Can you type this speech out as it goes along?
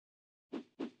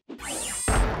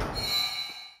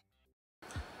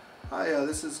Hi,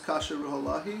 this is Kasha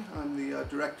Ruholahi. I'm the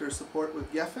Director of Support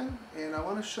with Gefen, and I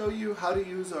want to show you how to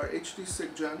use our HD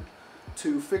SigGen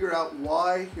to figure out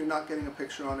why you're not getting a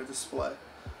picture on a display.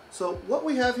 So what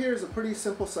we have here is a pretty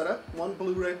simple setup. One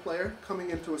Blu-ray player coming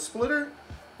into a splitter,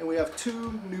 and we have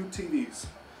two new TVs.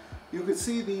 You can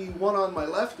see the one on my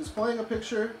left is playing a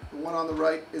picture, the one on the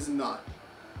right is not.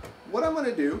 What I'm going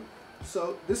to do,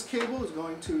 so this cable is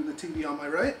going to the TV on my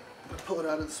right. I'm going to pull it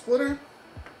out of the splitter,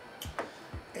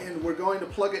 and we're going to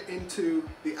plug it into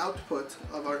the output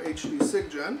of our HD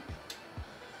SigGen.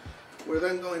 We're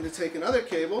then going to take another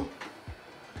cable,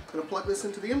 going to plug this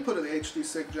into the input of the HD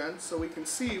SigGen so we can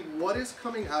see what is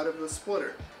coming out of the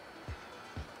splitter.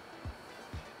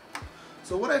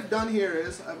 So what I've done here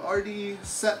is I've already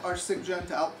set our SigGen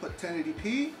to output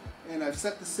 1080p, and I've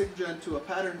set the SigGen to a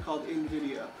pattern called in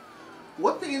video.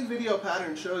 What the in video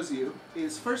pattern shows you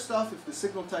is, first off, if the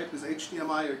signal type is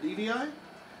HDMI or DVI,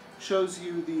 shows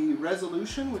you the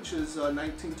resolution, which is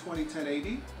 1920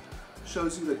 1080,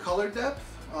 shows you the color depth,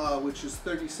 which is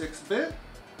 36-bit,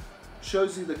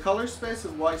 shows you the color space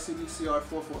of YCDCR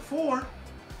 444,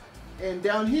 and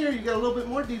down here you get a little bit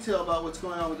more detail about what's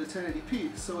going on with the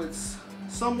 1080p. So it's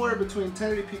somewhere between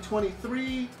 1080p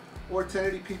 23 or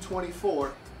 1080p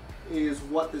 24 is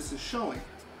what this is showing.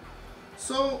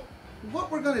 So what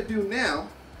we're going to do now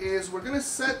is we're going to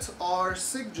set our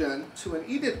SigGen to an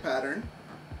EDID pattern,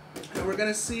 and we're going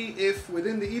to see if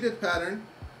within the EDID pattern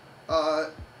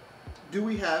do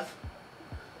we have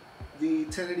the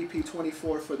 1080p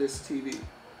 24 for this TV.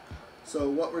 So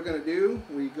what we're going to do,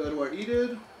 we go to our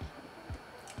EDID.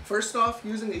 First off,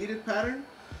 using the EDID pattern,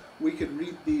 we could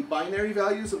read the binary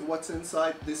values of what's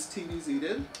inside this TV's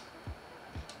EDID.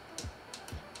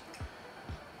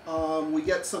 We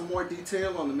get some more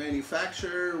detail on the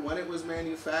manufacturer, when it was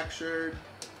manufactured,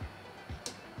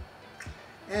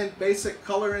 and basic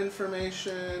color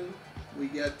information. We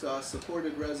get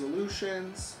supported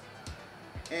resolutions.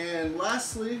 And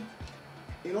lastly,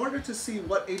 in order to see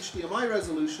what HDMI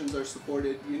resolutions are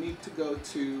supported, you need to go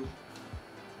to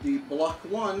the block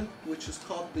 1, which is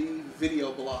called the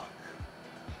video block.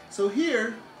 So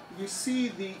here you see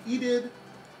the EDID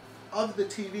of the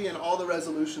TV and all the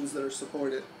resolutions that are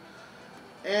supported.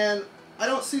 And I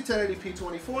don't see 1080p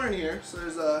 24 in here, so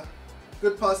there's a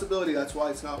good possibility that's why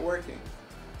it's not working.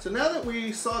 So now that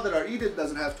we saw that our EDID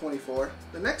doesn't have 24,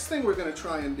 the next thing we're going to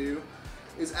try and do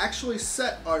is actually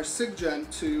set our SigGen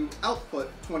to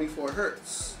output 24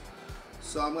 Hz.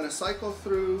 So I'm going to cycle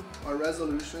through our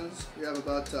resolutions. We have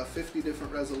about 50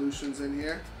 different resolutions in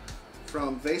here,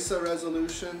 from VESA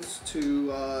resolutions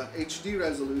to HD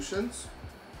resolutions.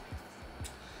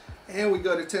 And we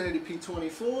go to 1080p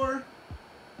 24,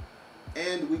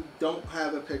 and we don't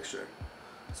have a picture.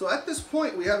 So at this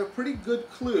point we have a pretty good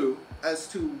clue as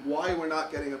to why we're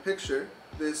not getting a picture.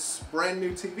 This brand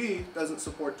new TV doesn't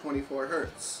support 24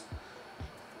 Hz.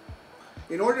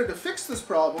 In order to fix this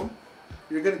problem,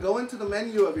 you're going to go into the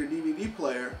menu of your DVD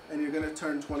player and you're going to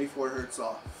turn 24 Hz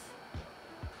off.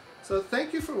 So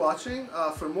thank you for watching.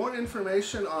 For more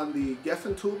information on the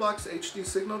Gefen Toolbox HD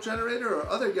Signal Generator or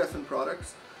other Gefen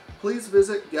products, please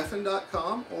visit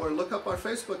geffen.com or look up our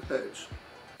Facebook page.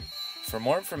 For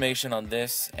more information on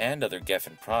this and other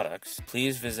Gefen products,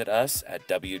 please visit us at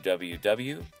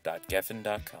www.geffen.com.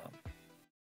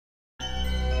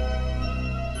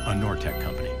 A Nortec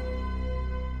company.